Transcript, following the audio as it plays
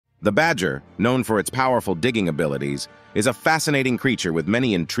The badger, known for its powerful digging abilities, is a fascinating creature with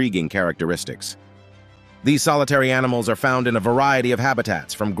many intriguing characteristics. These solitary animals are found in a variety of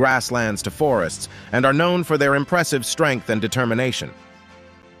habitats, from grasslands to forests, and are known for their impressive strength and determination.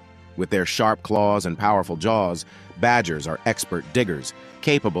 With their sharp claws and powerful jaws, badgers are expert diggers,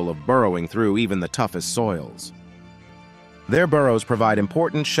 capable of burrowing through even the toughest soils. Their burrows provide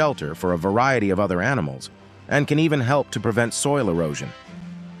important shelter for a variety of other animals, and can even help to prevent soil erosion.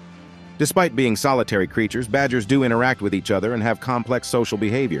 Despite being solitary creatures, badgers do interact with each other and have complex social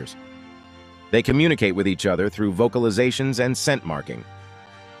behaviors. They communicate with each other through vocalizations and scent marking.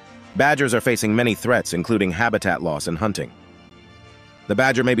 Badgers are facing many threats, including habitat loss and hunting. The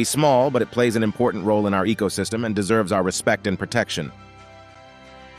badger may be small, but it plays an important role in our ecosystem and deserves our respect and protection.